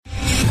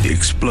The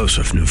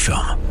explosive new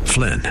film,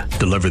 Flynn,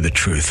 deliver the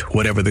truth,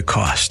 whatever the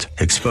cost,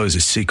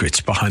 exposes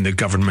secrets behind the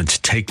government's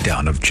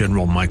takedown of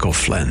General Michael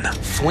Flynn.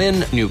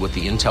 Flynn knew what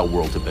the intel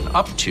world had been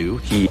up to.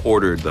 He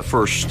ordered the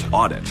first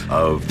audit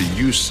of the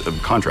use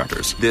of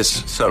contractors.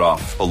 This set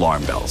off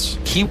alarm bells.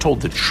 He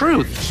told the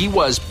truth. He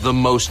was the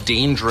most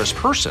dangerous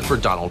person for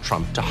Donald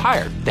Trump to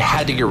hire. They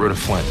had to get rid of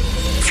Flynn.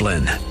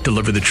 Flynn,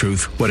 deliver the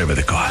truth, whatever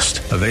the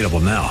cost. Available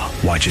now.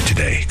 Watch it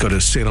today. Go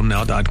to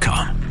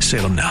salemnow.com.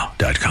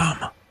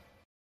 salemnow.com.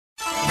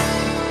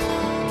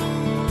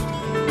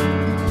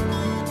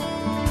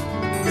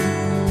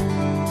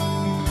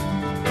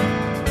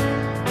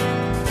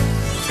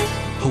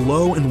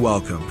 Hello and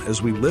welcome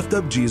as we lift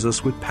up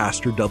Jesus with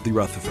Pastor Dudley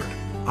Rutherford.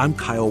 I'm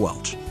Kyle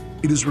Welch.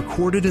 It is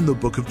recorded in the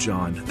book of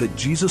John that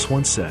Jesus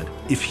once said,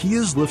 "If he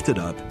is lifted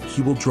up,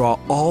 he will draw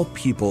all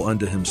people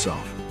unto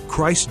himself."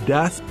 Christ's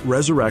death,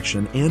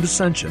 resurrection, and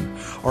ascension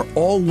are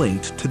all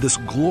linked to this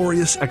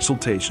glorious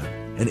exaltation,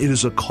 and it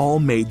is a call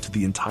made to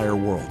the entire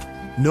world.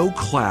 No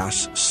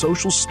class,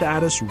 social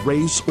status,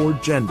 race, or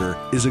gender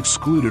is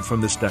excluded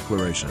from this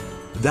declaration.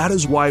 That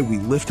is why we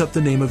lift up the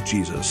name of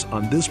Jesus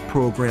on this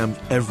program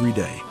every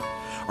day.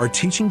 Our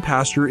teaching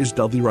pastor is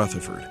Dudley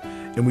Rutherford,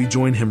 and we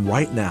join him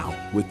right now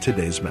with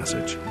today's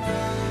message.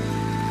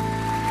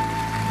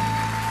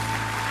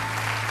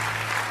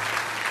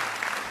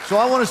 So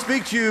I want to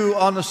speak to you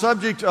on the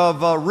subject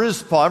of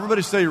Rizpah.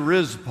 Everybody say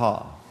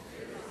Rizpah.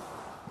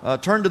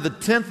 Turn to the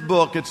 10th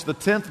book. It's the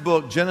 10th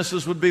book.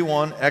 Genesis would be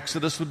 1,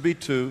 Exodus would be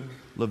 2,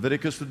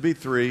 Leviticus would be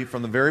 3.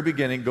 From the very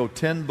beginning, go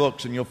 10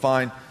 books and you'll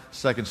find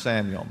 2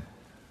 Samuel.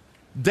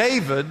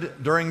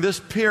 David, during this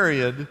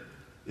period,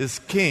 is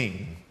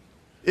king.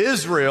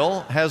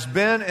 Israel has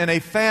been in a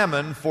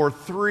famine for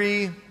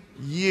 3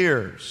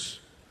 years.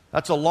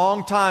 That's a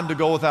long time to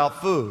go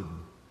without food.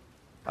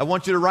 I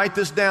want you to write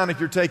this down if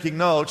you're taking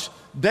notes.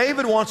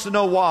 David wants to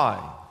know why.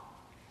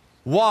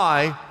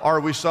 Why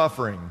are we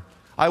suffering?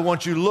 I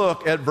want you to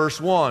look at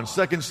verse 1,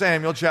 2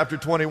 Samuel chapter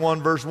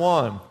 21, verse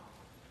 1.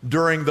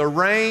 During the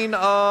reign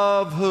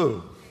of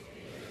who?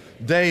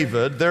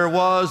 David, there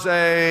was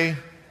a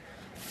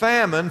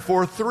famine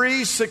for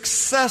 3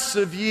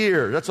 successive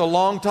years. That's a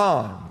long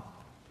time.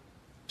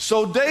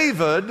 So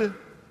David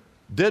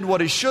did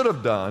what he should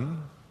have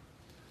done.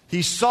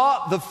 He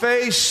sought the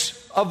face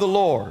of the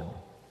Lord.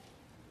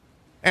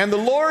 And the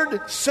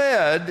Lord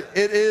said,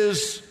 it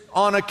is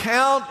on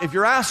account, if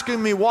you're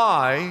asking me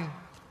why,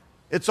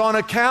 it's on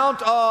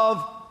account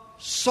of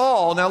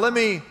Saul. Now let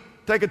me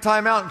take a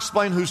time out and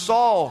explain who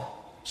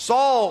Saul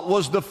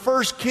was the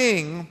first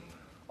king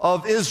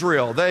of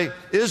Israel.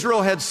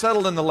 Israel had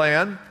settled in the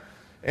land,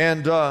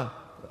 and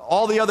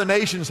all the other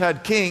nations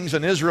had kings,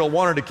 and Israel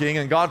wanted a king,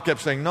 and God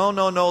kept saying,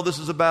 no, this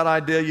is a bad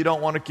idea, you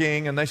don't want a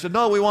king. And they said,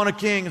 no, we want a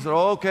king. And said,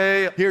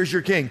 okay, here's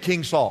your king,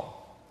 King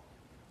Saul.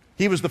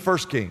 He was the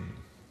first king.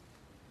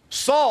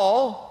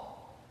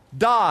 Saul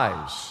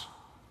dies.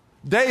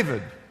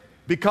 David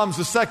becomes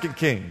the second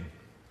king.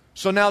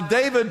 So now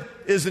David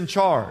is in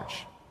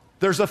charge.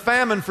 There's a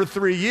famine for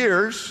 3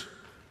 years.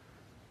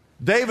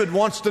 David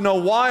wants to know,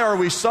 why are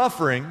we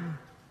suffering?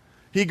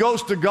 He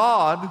goes to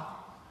God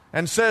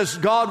and says,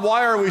 God,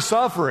 why are we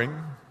suffering?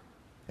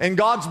 And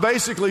God's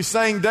basically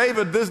saying,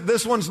 David,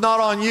 this one's not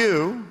on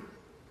you.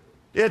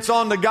 It's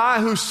on the guy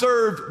who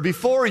served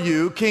before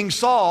you, King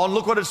Saul. And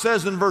look what it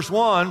says in verse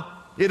 1.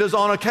 It is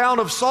on account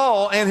of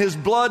Saul and his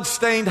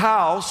blood-stained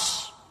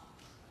house.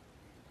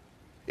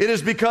 It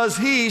is because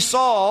he,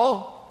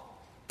 Saul,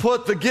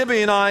 put the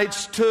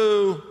Gibeonites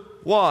to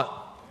what?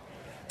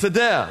 To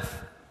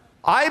death.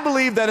 I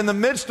believe that in the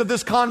midst of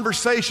this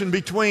conversation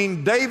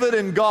between David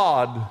and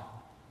God,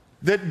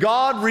 that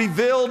God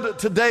revealed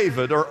to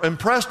David or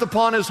impressed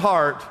upon his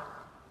heart,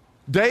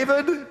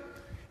 David,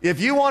 if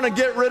you want to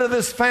get rid of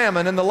this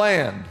famine in the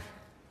land,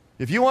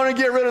 if you want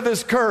to get rid of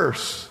this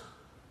curse,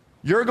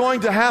 you're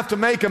going to have to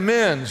make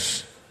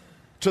amends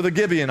to the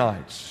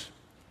Gibeonites.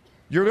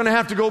 You're going to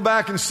have to go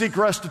back and seek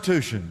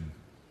restitution.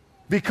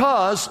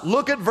 Because,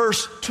 look at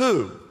verse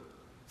 2.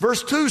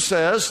 Verse 2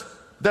 says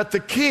that the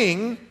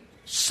king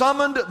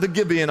summoned the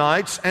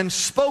Gibeonites and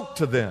spoke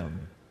to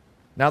them.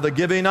 Now the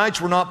Gibeonites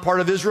were not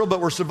part of Israel,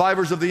 but were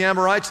survivors of the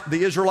Amorites.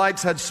 The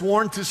Israelites had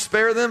sworn to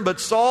spare them, but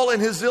Saul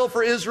in his zeal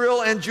for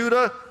Israel and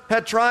Judah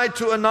had tried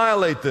to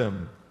annihilate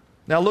them.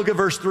 Now look at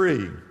verse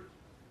 3.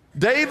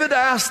 David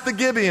asked the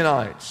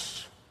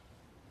Gibeonites,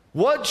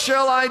 what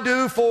shall I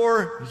do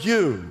for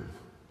you?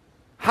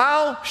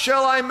 How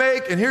shall I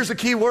make, and here's the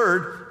key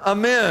word,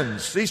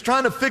 amends. He's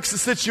trying to fix the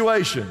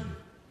situation.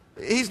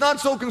 He's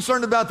not so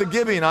concerned about the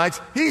Gibeonites.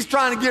 He's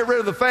trying to get rid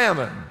of the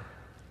famine.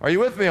 Are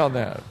you with me on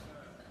that?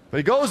 But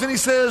he goes and he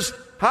says,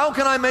 how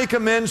can I make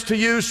amends to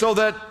you so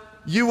that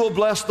you will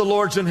bless the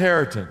Lord's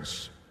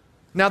inheritance?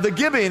 Now the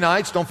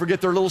Gibeonites, don't forget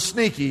they're a little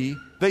sneaky,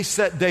 they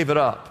set David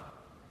up.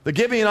 The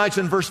Gibeonites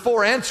in verse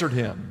 4 answered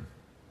him,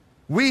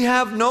 we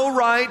have no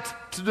right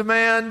to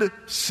demand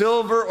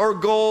silver or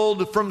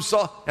gold from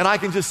Saul. And I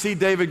can just see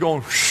David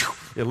going,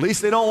 at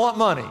least they don't want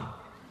money.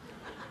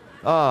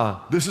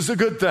 This is a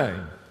good thing.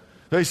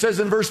 He says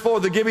in verse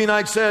 4, the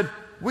Gibeonites said,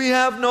 we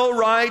have no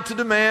right to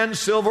demand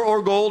silver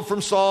or gold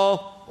from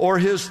Saul or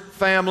his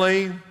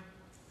family,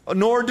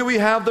 nor do we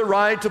have the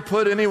right to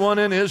put anyone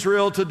in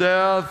Israel to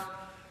death.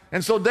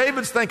 And so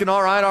David's thinking,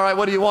 all right,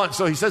 what do you want?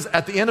 So he says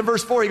at the end of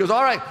verse 4, he goes,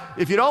 all right,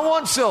 if you don't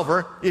want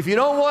silver, if you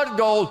don't want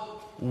gold,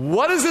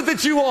 what is it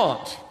that you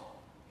want?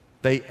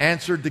 They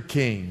answered the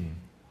king,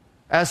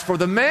 as for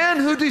the man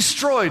who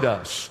destroyed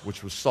us,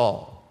 which was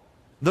Saul,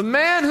 the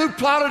man who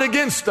plotted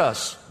against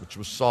us, which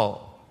was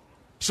Saul,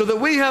 so that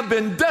we have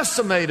been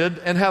decimated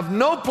and have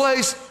no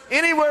place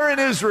anywhere in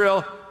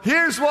Israel,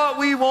 here's what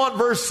we want,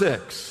 verse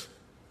 6.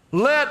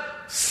 Let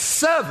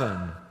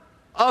 7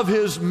 of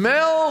his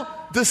male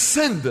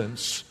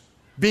descendants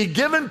be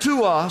given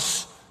to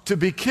us to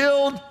be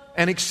killed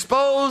and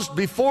exposed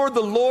before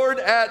the Lord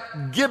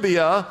at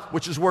Gibeah,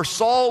 which is where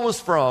Saul was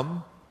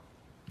from,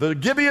 the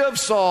Gibeah of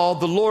Saul,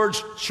 the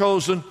Lord's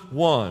chosen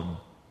one.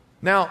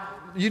 Now,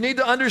 you need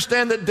to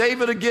understand that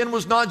David, again,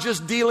 was not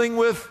just dealing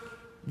with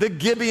the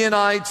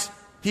Gibeonites.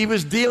 He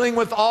was dealing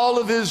with all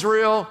of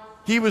Israel.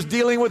 He was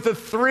dealing with the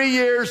 3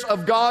 years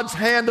of God's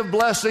hand of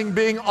blessing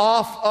being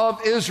off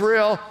of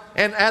Israel.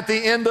 And at the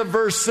end of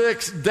verse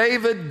 6,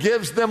 David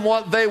gives them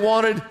what they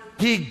wanted.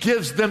 He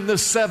gives them the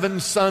 7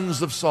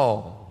 sons of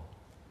Saul.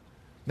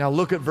 Now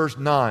look at verse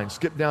 9.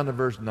 Skip down to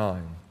verse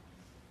 9.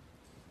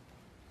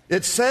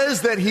 It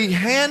says that he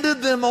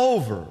handed them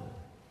over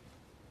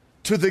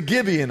to the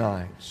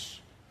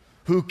Gibeonites,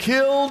 who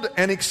killed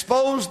and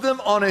exposed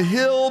them on a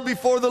hill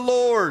before the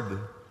Lord.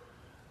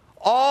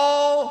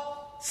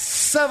 All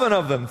 7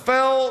 of them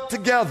fell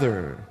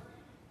together.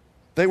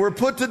 They were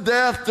put to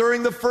death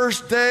during the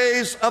first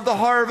days of the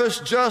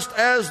harvest, just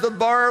as the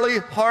barley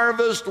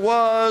harvest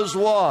was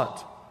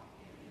what?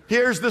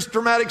 Here's this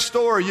dramatic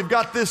story. You've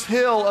got this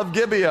hill of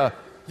Gibeah.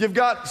 You've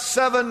got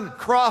 7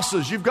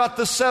 crosses. You've got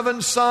the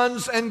 7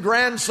 sons and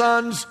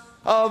grandsons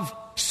of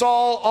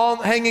Saul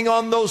hanging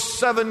on those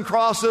 7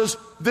 crosses.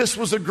 This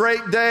was a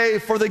great day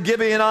for the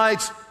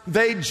Gibeonites.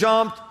 They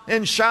jumped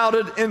and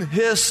shouted and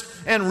hissed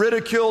and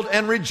ridiculed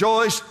and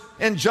rejoiced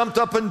and jumped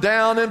up and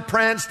down and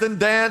pranced and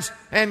danced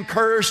and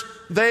cursed.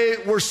 They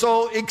were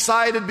so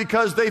excited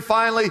because they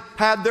finally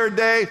had their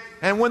day.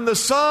 And when the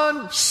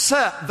sun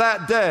set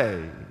that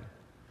day,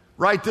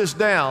 write this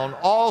down,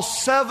 all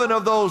 7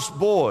 of those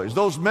boys,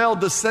 those male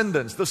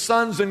descendants, the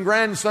sons and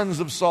grandsons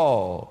of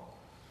Saul,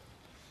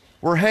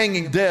 were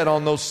hanging dead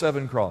on those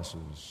 7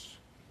 crosses.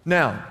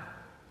 Now,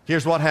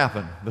 here's what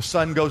happened. The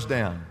sun goes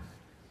down.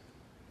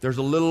 There's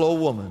a little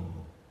old woman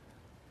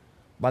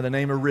by the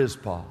name of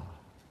Rizpah.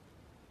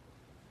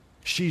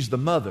 She's the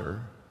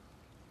mother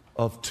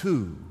of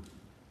 2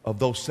 of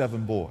those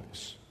 7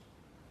 boys.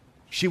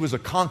 She was a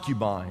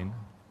concubine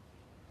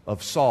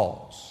of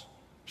Saul's.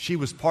 She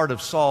was part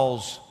of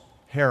Saul's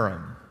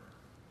harem.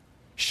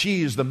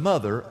 She is the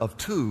mother of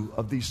 2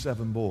 of these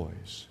 7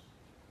 boys.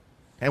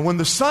 And when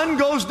the sun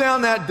goes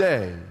down that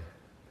day,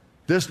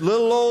 this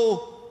little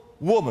old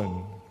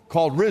woman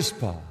called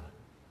Rizpah,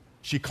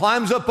 she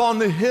climbs up on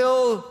the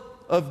hill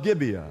of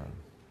Gibeah.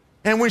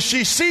 And when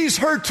she sees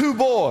her 2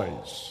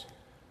 boys,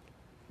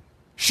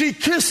 she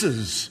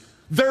kisses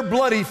their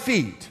bloody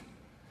feet.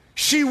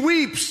 She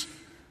weeps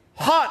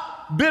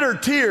hot, bitter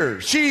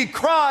tears. She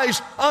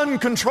cries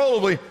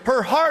uncontrollably.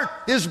 Her heart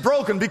is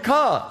broken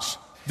because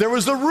there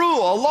was a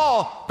rule, a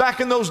law back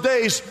in those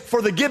days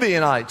for the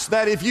Gibeonites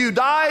that if you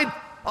died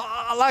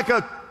like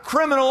a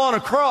criminal on a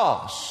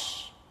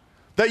cross,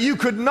 that you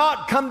could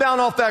not come down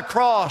off that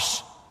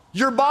cross.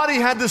 Your body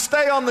had to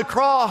stay on the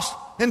cross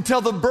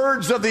until the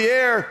birds of the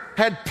air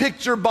had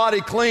picked your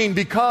body clean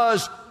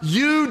because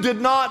you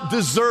did not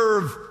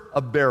deserve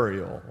a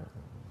burial.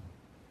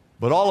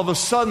 But all of a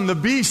sudden, the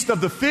beasts of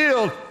the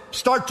field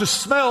start to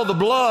smell the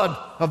blood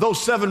of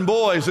those 7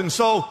 boys. And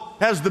so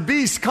as the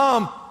beasts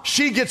come,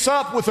 she gets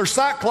up with her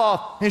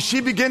sackcloth and she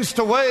begins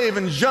to wave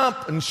and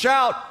jump and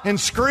shout and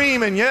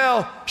scream and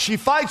yell. She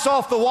fights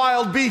off the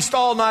wild beast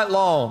all night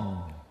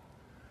long.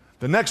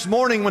 The next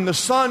morning when the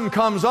sun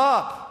comes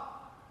up,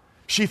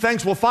 she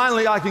thinks, well,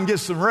 finally I can get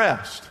some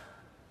rest.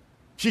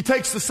 She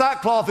takes the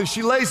sackcloth and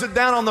she lays it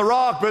down on the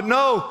rock, but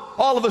no,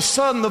 all of a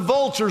sudden the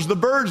vultures, the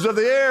birds of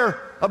the air,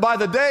 by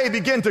the day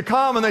begin to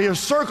come and they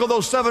encircle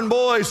those 7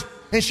 boys.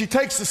 And she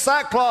takes the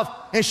sackcloth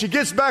and she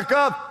gets back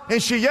up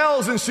and she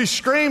yells and she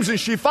screams and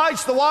she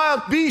fights the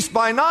wild beast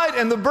by night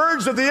and the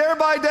birds of the air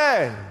by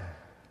day.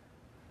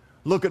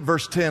 Look at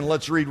verse 10.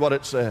 Let's read what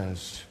it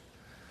says.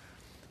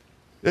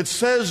 It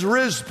says,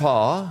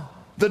 Rizpah,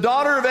 the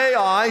daughter of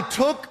Ai,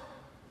 took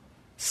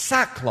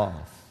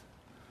sackcloth,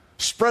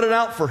 spread it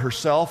out for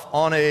herself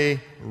on a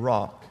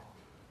rock.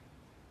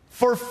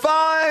 For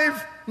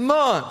 5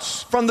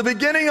 months, from the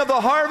beginning of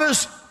the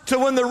harvest to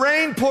when the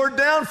rain poured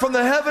down from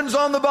the heavens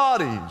on the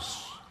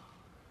bodies,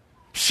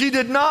 she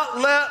did not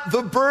let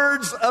the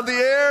birds of the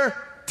air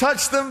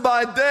touch them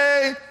by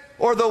day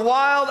or the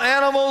wild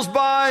animals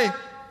by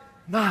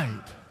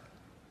night.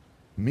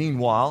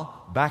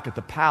 Meanwhile, back at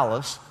the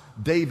palace,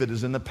 David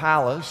is in the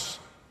palace.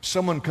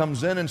 Someone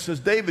comes in and says,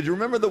 David, you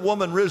remember the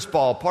woman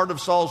Rizpah, part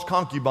of Saul's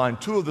concubine?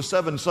 2 of the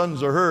 7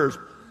 sons are hers.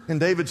 And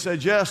David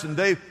said, yes. And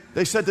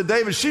they said to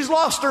David, she's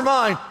lost her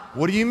mind.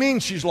 What do you mean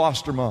she's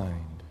lost her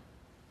mind?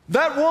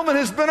 That woman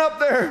has been up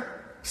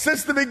there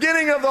since the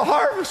beginning of the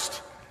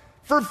harvest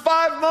for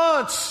 5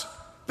 months.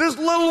 This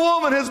little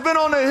woman has been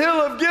on the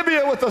hill of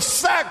Gibeah with a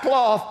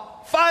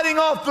sackcloth, fighting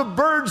off the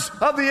birds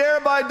of the air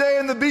by day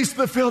and the beasts of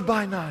the field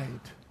by night.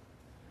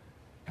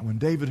 And when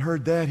David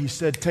heard that, he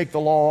said, take the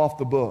law off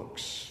the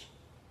books.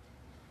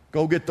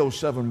 Go get those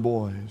 7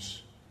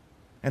 boys.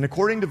 And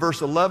according to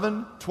verse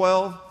 11,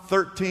 12,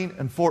 13,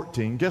 and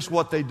 14, guess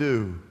what they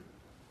do?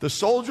 The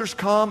soldiers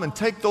come and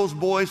take those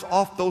boys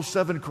off those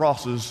 7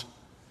 crosses,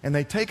 and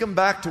they take them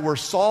back to where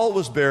Saul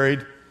was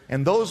buried,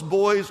 and those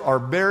boys are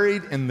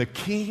buried in the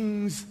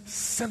king's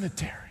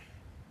cemetery.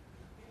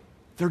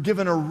 They're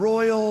given a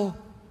royal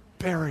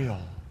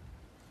burial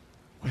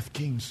with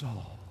King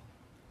Saul.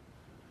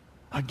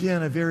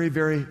 Again, a very,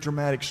 very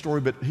dramatic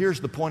story, but here's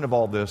the point of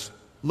all this.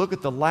 Look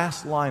at the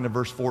last line of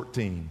verse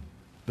 14.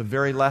 The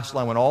very last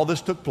line, when all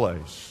this took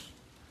place.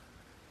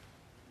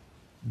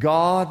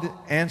 God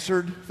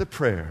answered the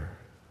prayer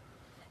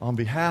on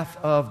behalf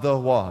of the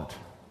what?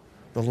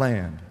 The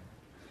land.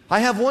 I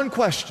have one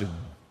question,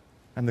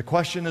 and the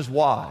question is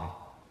why?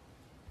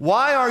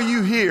 Why are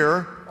you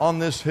here on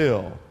this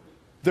hill?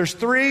 There's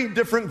 3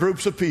 different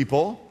groups of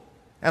people,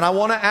 and I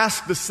want to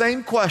ask the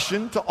same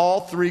question to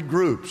all 3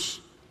 groups.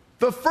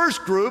 The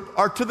first group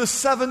are to the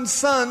 7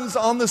 sons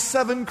on the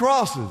 7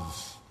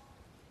 crosses.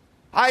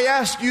 I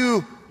ask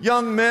you,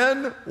 young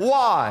men,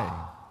 why?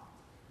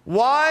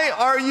 Why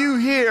are you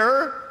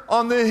here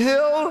on the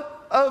hill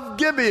of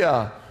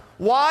Gibeah?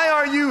 Why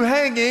are you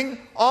hanging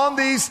on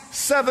these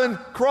 7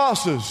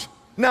 crosses?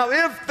 Now,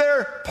 if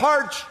their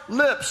parched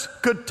lips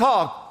could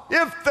talk,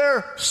 if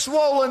their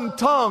swollen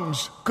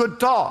tongues could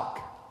talk,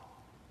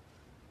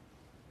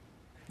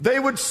 they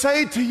would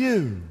say to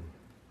you,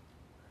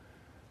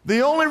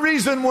 the only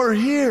reason we're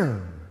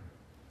here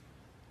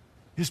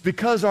is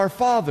because our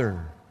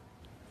father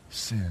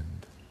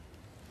sinned.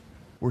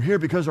 We're here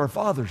because our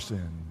father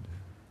sinned.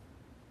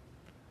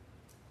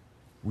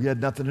 We had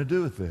nothing to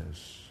do with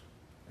this.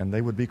 And they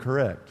would be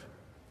correct.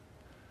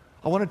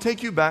 I want to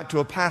take you back to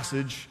a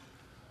passage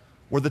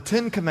where the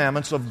 10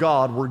 commandments of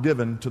God were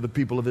given to the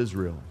people of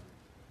Israel.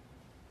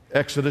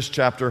 Exodus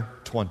chapter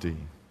 20.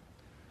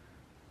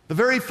 The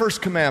very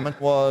first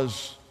commandment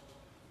was,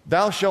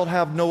 thou shalt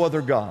have no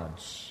other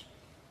gods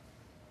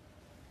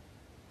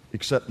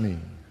except me.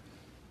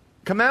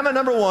 Commandment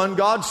number 1,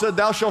 God said,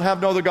 thou shalt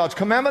have no other gods.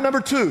 Commandment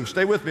number 2,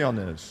 stay with me on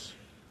this.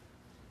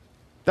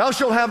 Thou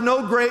shalt have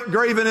no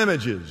graven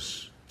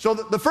images. So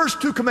the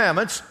first 2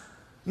 commandments,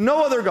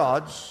 no other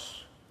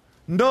gods,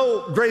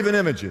 no graven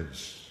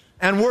images,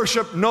 and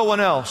worship no one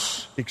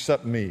else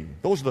except me.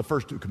 Those are the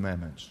first 2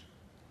 commandments.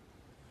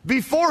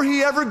 Before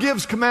he ever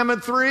gives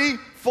commandment 3,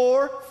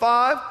 4,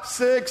 5,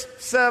 6,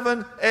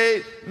 7,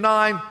 8,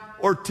 9,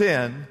 or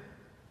 10,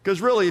 because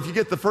really if you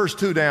get the first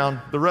 2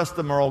 down, the rest of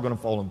them are all going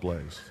to fall in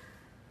place.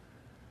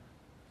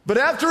 But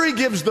after he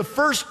gives the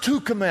first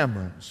 2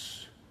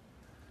 commandments,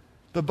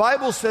 the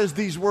Bible says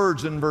these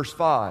words in verse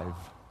 5,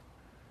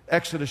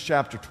 Exodus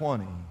chapter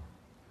 20,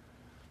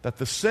 that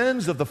the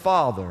sins of the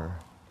father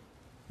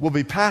will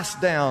be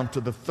passed down to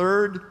the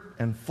 3rd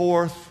and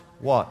 4th,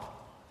 what?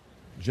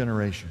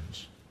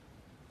 Generations.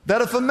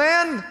 That if a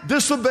man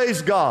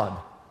disobeys God,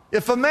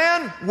 if a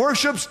man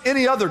worships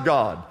any other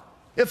god,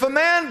 if a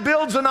man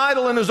builds an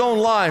idol in his own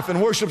life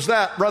and worships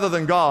that rather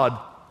than God,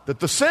 that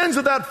the sins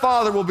of that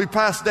father will be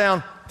passed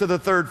down to the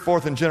 3rd,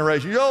 4th, and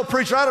generation. Oh,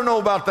 preacher, I don't know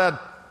about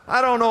that.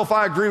 I don't know if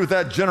I agree with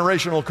that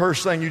generational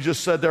curse thing you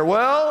just said there.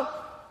 Well,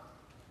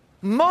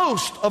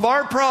 most of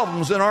our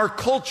problems in our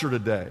culture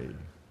today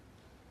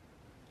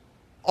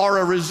are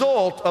a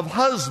result of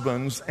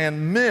husbands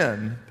and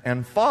men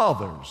and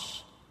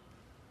fathers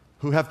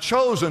who have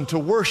chosen to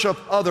worship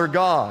other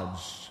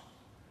gods.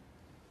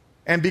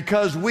 And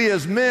because we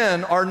as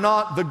men are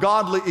not the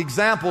godly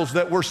examples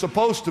that we're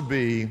supposed to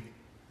be,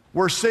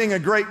 we're seeing a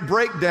great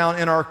breakdown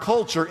in our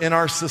culture, in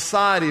our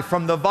society,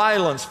 from the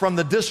violence, from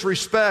the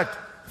disrespect,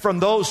 from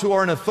those who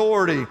are in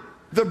authority.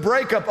 The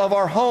breakup of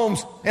our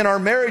homes and our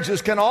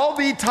marriages can all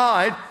be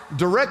tied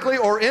directly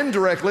or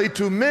indirectly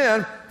to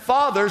men,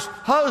 fathers,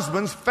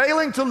 husbands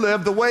failing to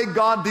live the way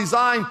God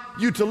designed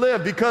you to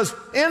live. Because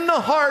in the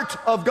heart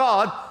of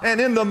God and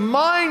in the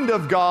mind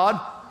of God,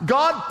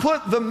 God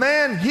put the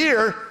man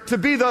here to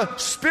be the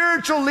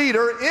spiritual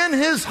leader in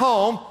his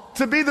home,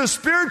 to be the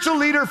spiritual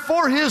leader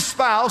for his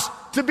spouse,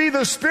 to be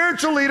the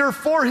spiritual leader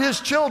for his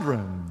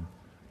children,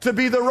 to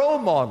be the role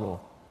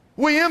model.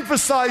 We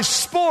emphasize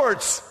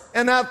sports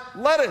and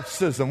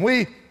athleticism.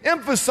 We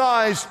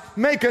emphasize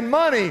making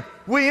money.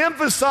 We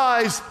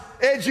emphasize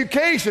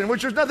education,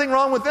 which there's nothing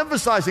wrong with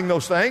emphasizing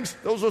those things.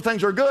 Those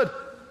things are good.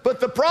 But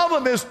the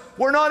problem is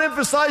we're not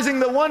emphasizing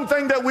the one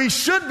thing that we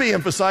should be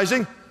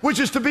emphasizing, which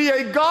is to be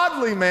a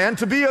godly man,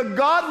 to be a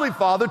godly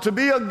father, to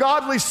be a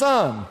godly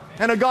son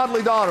and a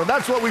godly daughter.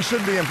 That's what we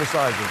should be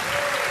emphasizing.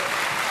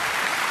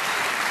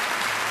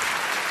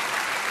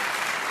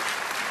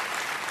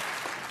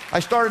 I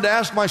started to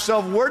ask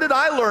myself, where did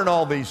I learn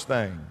all these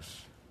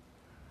things?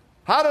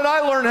 How did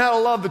I learn how to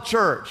love the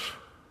church?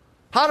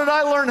 How did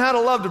I learn how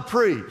to love to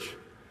preach?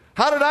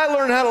 How did I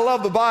learn how to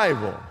love the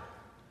Bible?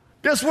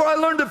 Guess where I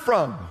learned it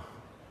from?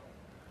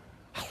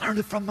 I learned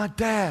it from my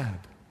dad.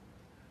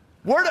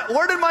 Where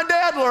did my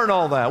dad learn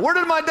all that? Where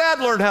did my dad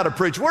learn how to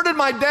preach? Where did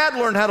my dad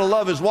learn how to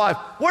love his wife?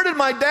 Where did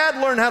my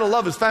dad learn how to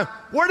love his family?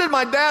 Where did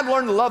my dad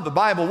learn to love the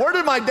Bible? Where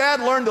did my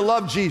dad learn to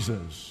love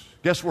Jesus?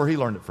 Guess where he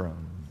learned it from?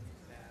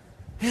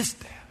 His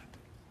dad.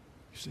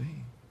 You see?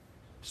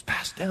 It's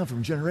passed down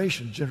from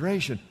generation to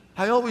generation.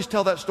 I always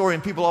tell that story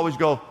and people always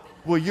go,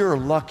 well, you're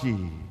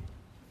lucky.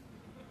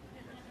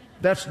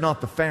 That's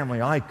not the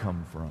family I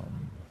come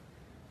from.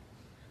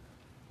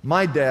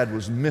 My dad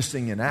was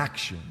missing in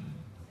action.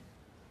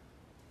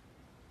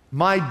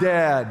 My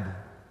dad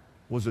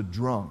was a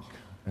drunk,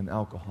 an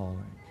alcoholic.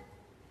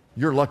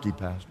 You're lucky,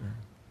 Pastor.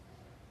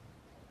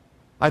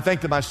 I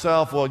think to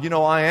myself,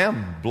 well, I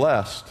am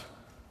blessed.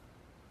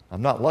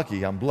 I'm not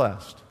lucky, I'm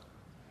blessed.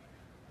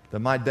 That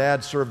my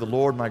dad served the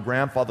Lord, my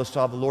grandfather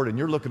served the Lord, and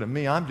you're looking at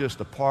me, I'm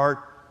just a part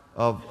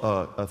of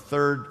a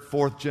third,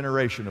 fourth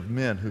generation of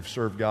men who've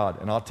served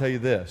God. And I'll tell you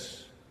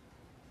this,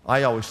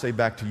 I always say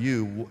back to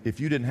you,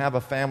 if you didn't have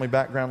a family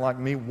background like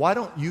me, why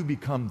don't you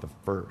become the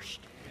first?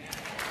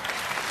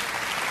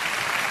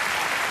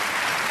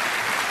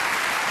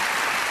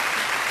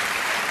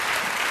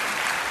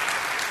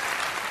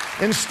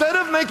 Instead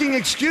of making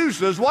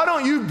excuses, why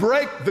don't you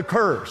break the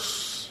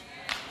curse?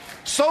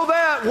 So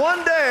that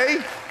one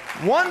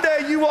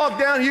day you walk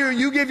down here,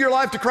 you give your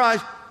life to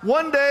Christ.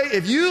 One day,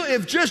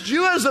 if just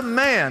you as a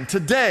man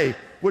today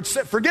would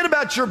forget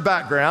about your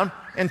background,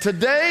 and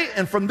today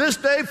and from this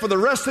day for the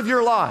rest of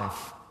your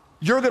life,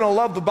 you're going to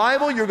love the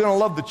Bible, you're going to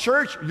love the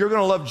church, you're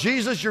going to love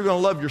Jesus, you're going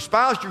to love your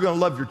spouse, you're going to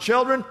love your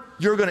children,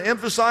 you're going to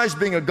emphasize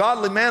being a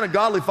godly man, a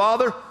godly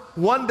father.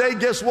 One day,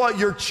 guess what?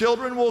 Your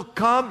children will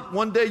come.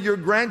 One day, your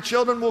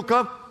grandchildren will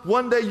come.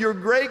 One day, your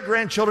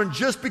great-grandchildren,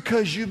 just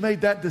because you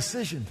made that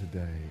decision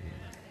today.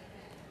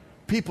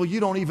 People you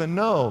don't even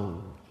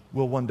know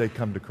will one day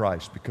come to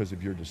Christ because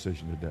of your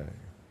decision today.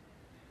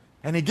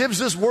 And he gives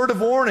this word of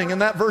warning in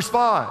that verse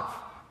 5,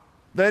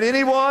 that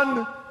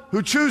anyone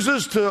who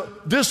chooses to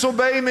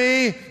disobey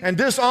me and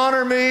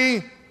dishonor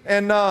me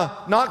and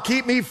not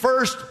keep me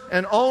first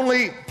and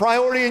only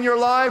priority in your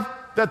life,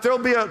 that there'll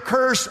be a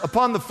curse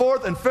upon the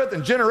fourth and fifth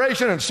and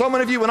generation. And so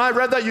many of you, when I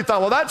read that, you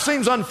thought, well, that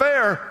seems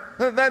unfair.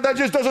 That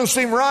just doesn't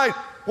seem right.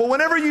 Well,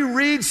 whenever you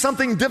read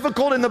something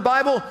difficult in the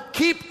Bible,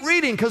 keep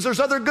reading because there's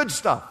other good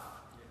stuff.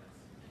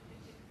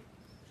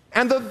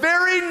 And the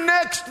very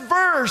next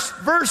verse,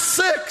 verse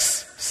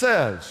 6,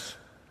 says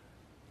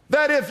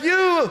that if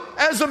you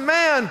as a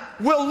man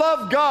will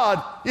love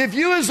God, if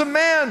you as a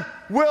man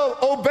will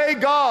obey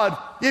God,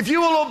 if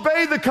you will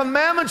obey the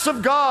commandments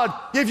of God,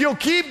 if you'll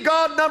keep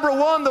God number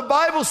one, the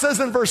Bible says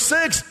in verse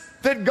 6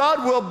 that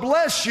God will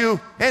bless you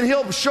and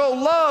He'll show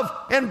love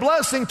and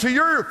blessing to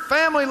your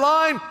family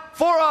line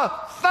for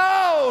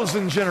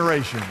 1,000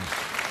 generations.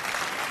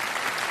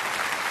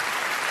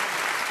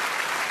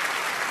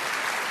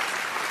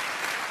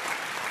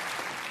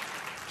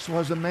 So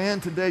as a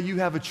man today, you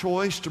have a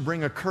choice to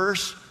bring a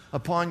curse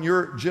upon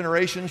your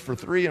generations for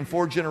 3 and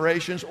 4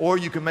 generations, or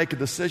you can make a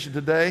decision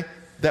today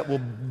that will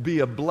be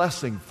a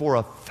blessing for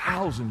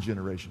 1,000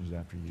 generations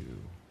after you.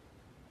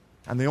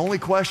 And the only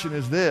question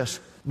is this: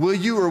 will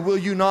you or will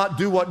you not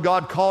do what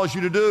God calls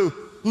you to do?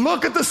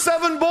 Look at the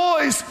 7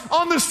 boys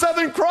on the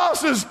 7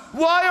 crosses.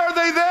 Why are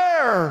they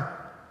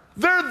there?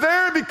 They're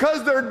there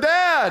because their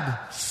dad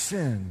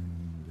sinned.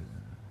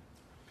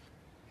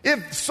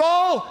 If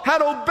Saul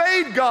had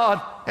obeyed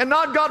God and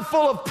not got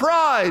full of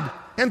pride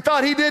and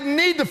thought he didn't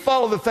need to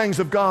follow the things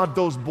of God,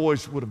 those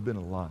boys would have been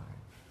alive.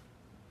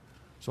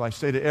 So I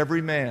say to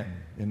every man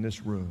in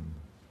this room,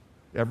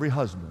 every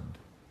husband,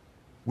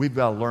 we've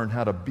got to learn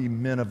how to be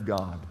men of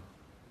God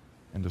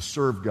and to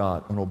serve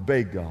God and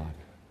obey God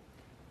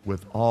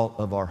with all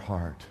of our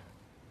heart.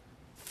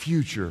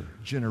 Future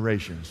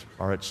generations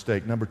are at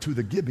stake. Number 2,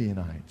 the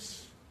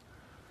Gibeonites.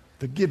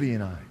 The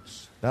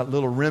Gibeonites, that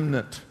little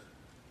remnant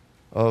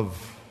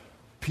of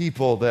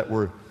people that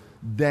were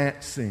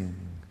dancing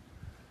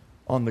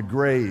on the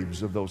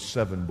graves of those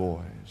 7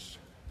 boys,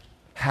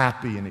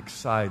 happy and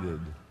excited.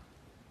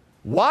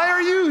 Why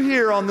are you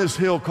here on this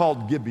hill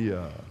called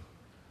Gibeah?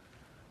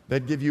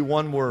 They'd give you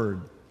one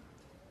word: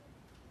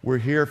 we're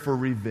here for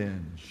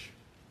revenge.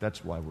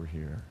 That's why we're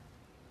here.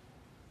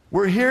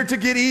 We're here to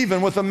get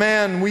even with the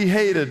man we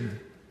hated.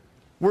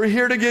 We're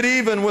here to get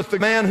even with the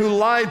man who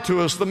lied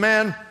to us, the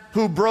man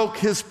who broke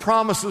his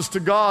promises to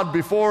God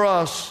before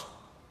us.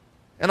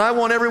 And I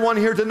want everyone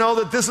here to know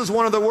that this is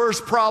one of the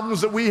worst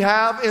problems that we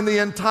have in the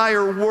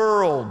entire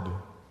world.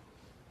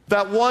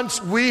 That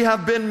once we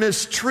have been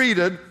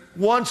mistreated,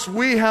 once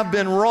we have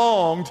been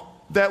wronged,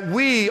 that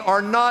we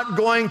are not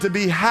going to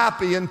be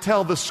happy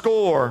until the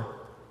score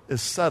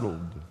is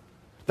settled.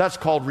 That's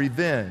called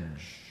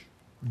revenge,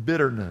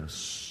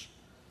 bitterness,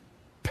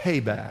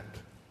 payback.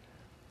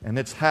 And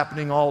it's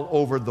happening all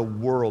over the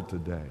world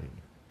today.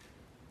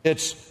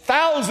 It's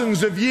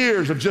thousands of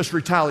years of just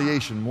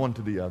retaliation, one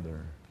to the other.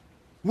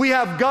 We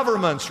have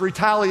governments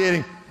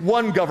retaliating,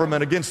 one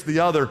government against the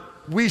other.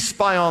 We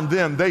spy on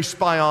them, they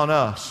spy on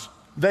us.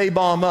 They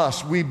bomb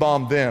us, we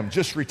bomb them.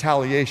 Just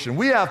retaliation.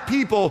 We have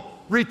people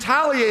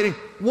retaliating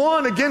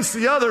one against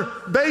the other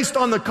based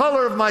on the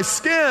color of my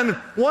skin.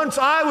 Once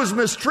I was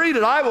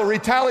mistreated, I will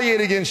retaliate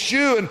against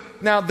you. And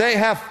now they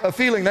have a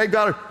feeling they've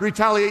got to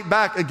retaliate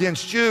back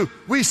against you.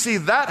 We see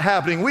that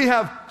happening. We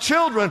have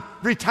children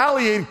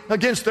retaliating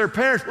against their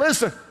parents.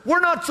 Listen, we're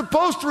not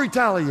supposed to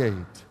retaliate.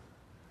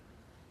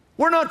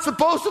 We're not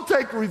supposed to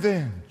take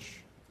revenge.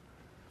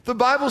 The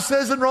Bible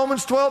says in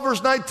Romans 12,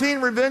 verse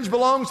 19, revenge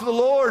belongs to the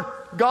Lord.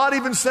 God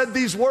even said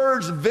these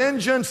words,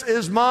 vengeance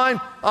is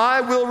mine,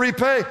 I will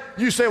repay.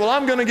 You say, well,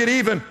 I'm going to get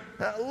even.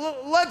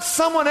 Let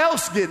someone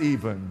else get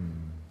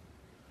even.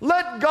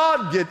 Let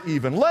God get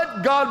even.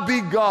 Let God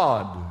be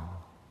God.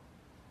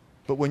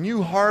 But when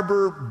you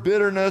harbor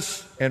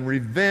bitterness and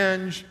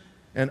revenge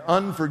and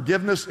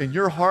unforgiveness in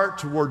your heart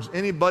towards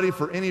anybody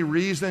for any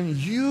reason,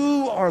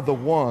 you are the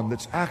one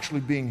that's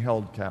actually being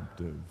held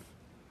captive.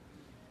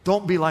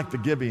 Don't be like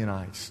the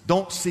Gibeonites.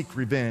 Don't seek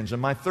revenge.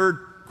 And my third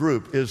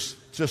group is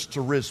just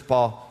to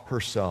Rizpah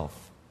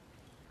herself.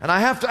 And I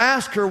have to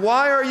ask her,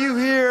 why are you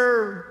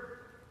here?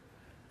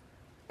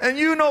 And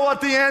you know what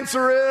the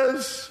answer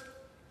is.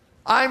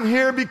 I'm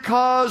here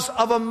because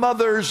of a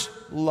mother's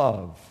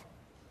love.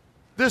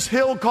 This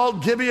hill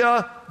called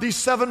Gibeah, these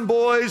 7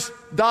 boys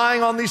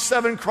dying on these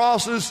 7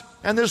 crosses,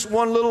 and this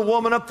one little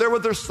woman up there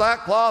with her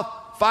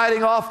sackcloth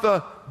fighting off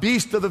the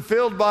beast of the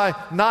field by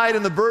night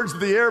and the birds of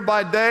the air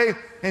by day.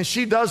 And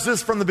she does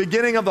this from the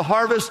beginning of the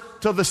harvest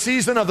till the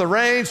season of the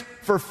rains.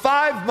 For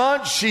 5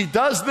 months she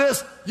does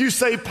this. You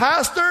say,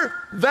 Pastor,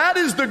 that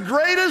is the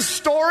greatest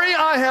story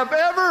I have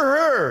ever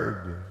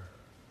heard.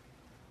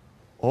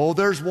 Oh,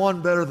 there's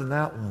one better than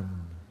that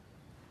one.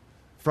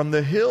 From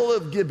the hill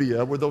of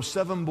Gibeah, where those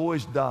 7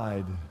 boys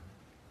died,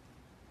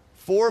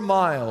 4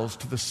 miles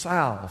to the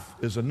south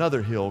is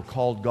another hill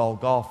called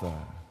Golgotha.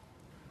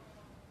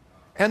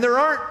 And there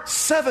aren't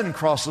 7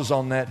 crosses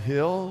on that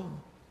hill,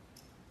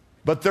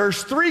 but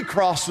there's 3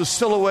 crosses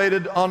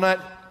silhouetted on that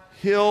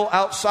hill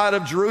outside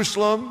of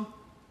Jerusalem.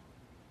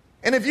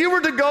 And if you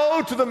were to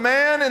go to the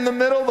man in the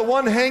middle, the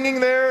one hanging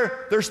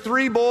there, there's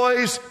 3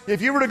 boys.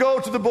 If you were to go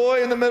to the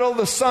boy in the middle,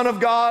 the Son of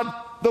God,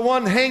 the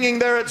one hanging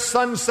there at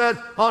sunset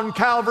on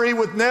Calvary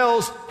with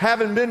nails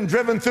having been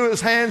driven through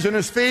his hands and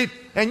his feet,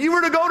 and you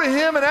were to go to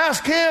him and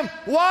ask him,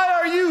 why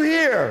are you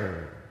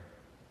here?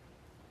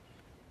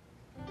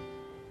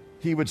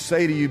 He would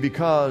say to you,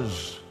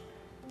 because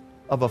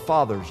of a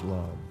father's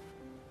love.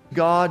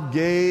 God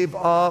gave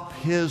up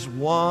his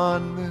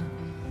one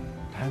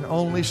and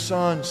only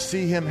Son.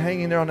 See him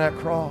hanging there on that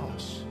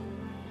cross.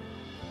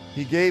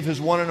 He gave his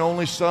one and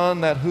only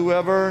Son, that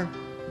whoever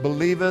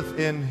believeth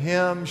in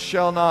him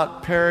shall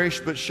not perish,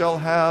 but shall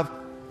have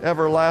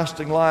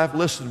everlasting life.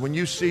 Listen, when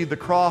you see the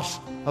cross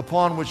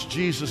upon which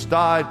Jesus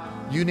died,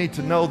 you need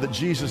to know that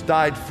Jesus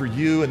died for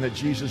you and that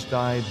Jesus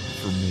died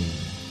for me.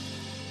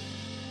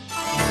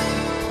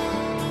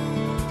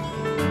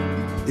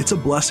 It's a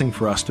blessing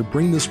for us to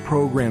bring this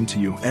program to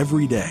you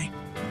every day.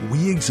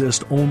 We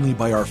exist only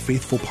by our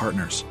faithful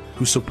partners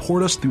who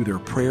support us through their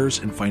prayers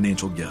and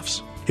financial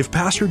gifts. If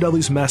Pastor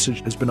Dudley's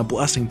message has been a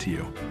blessing to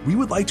you, we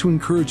would like to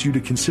encourage you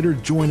to consider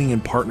joining in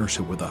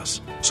partnership with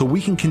us so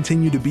we can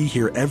continue to be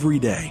here every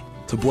day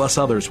to bless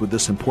others with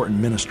this important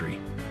ministry.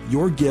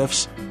 Your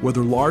gifts,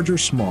 whether large or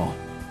small,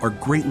 are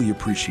greatly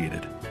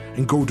appreciated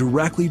and go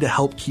directly to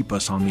help keep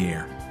us on the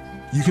air.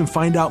 You can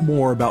find out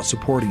more about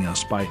supporting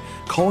us by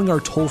calling our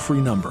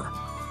toll-free number,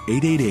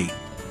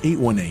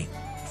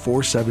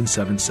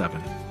 888-818-4777.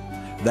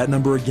 That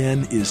number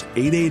again is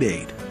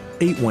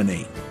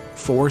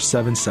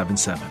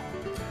 888-818-4777.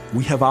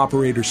 We have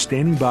operators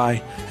standing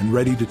by and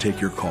ready to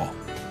take your call.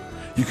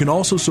 You can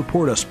also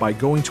support us by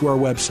going to our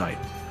website,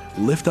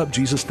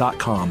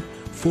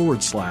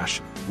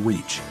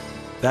 liftupjesus.com/reach.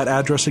 That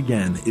address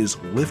again is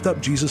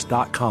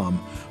liftupjesus.com/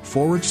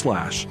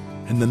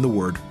 and then the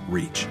word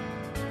reach.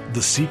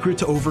 The secret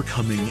to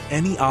overcoming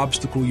any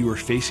obstacle you are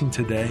facing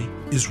today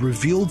is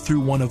revealed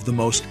through one of the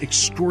most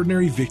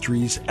extraordinary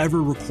victories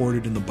ever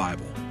recorded in the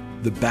Bible,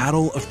 the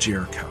Battle of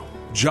Jericho.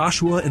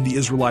 Joshua and the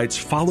Israelites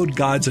followed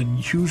God's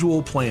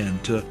unusual plan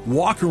to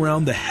walk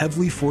around the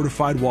heavily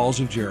fortified walls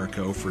of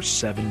Jericho for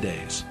 7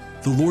 days.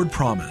 The Lord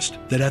promised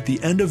that at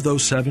the end of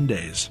those 7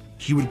 days,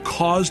 he would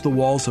cause the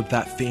walls of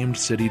that famed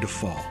city to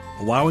fall,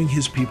 allowing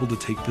his people to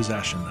take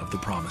possession of the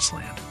promised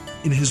land.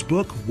 In his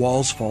book,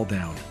 Walls Fall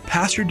Down,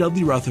 Pastor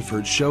Dudley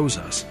Rutherford shows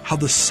us how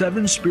the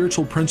 7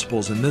 spiritual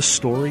principles in this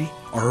story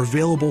are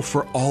available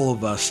for all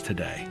of us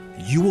today.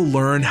 You will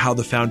learn how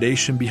the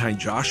foundation behind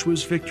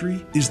Joshua's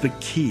victory is the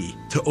key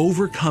to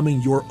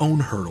overcoming your own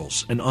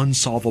hurdles and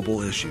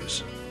unsolvable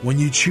issues. When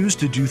you choose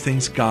to do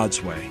things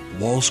God's way,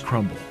 walls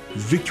crumble,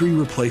 victory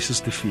replaces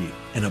defeat,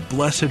 and a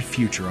blessed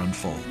future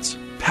unfolds.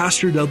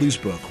 Pastor Dudley's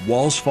book,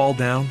 Walls Fall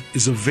Down,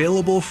 is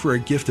available for a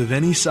gift of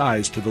any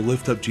size to the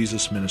Lift Up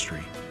Jesus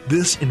ministry.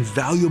 This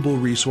invaluable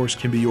resource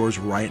can be yours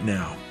right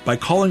now by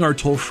calling our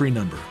toll-free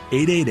number,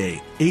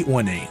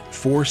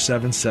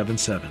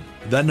 888-818-4777.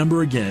 That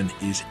number again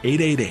is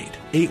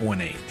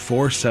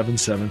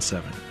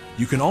 888-818-4777.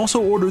 You can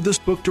also order this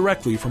book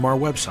directly from our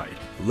website,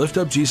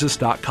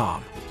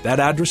 liftupjesus.com. That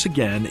address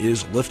again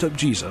is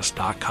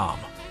liftupjesus.com.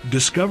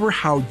 Discover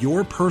how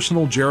your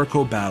personal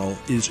Jericho battle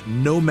is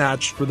no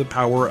match for the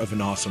power of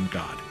an awesome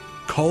God.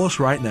 Call us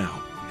right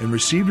now and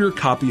receive your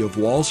copy of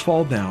Walls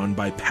Fall Down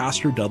by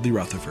Pastor Dudley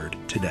Rutherford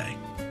today.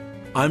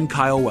 I'm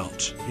Kyle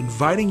Welch,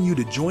 inviting you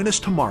to join us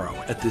tomorrow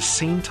at this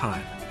same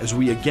time as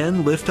we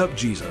again lift up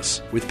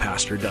Jesus with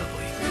Pastor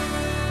Dudley.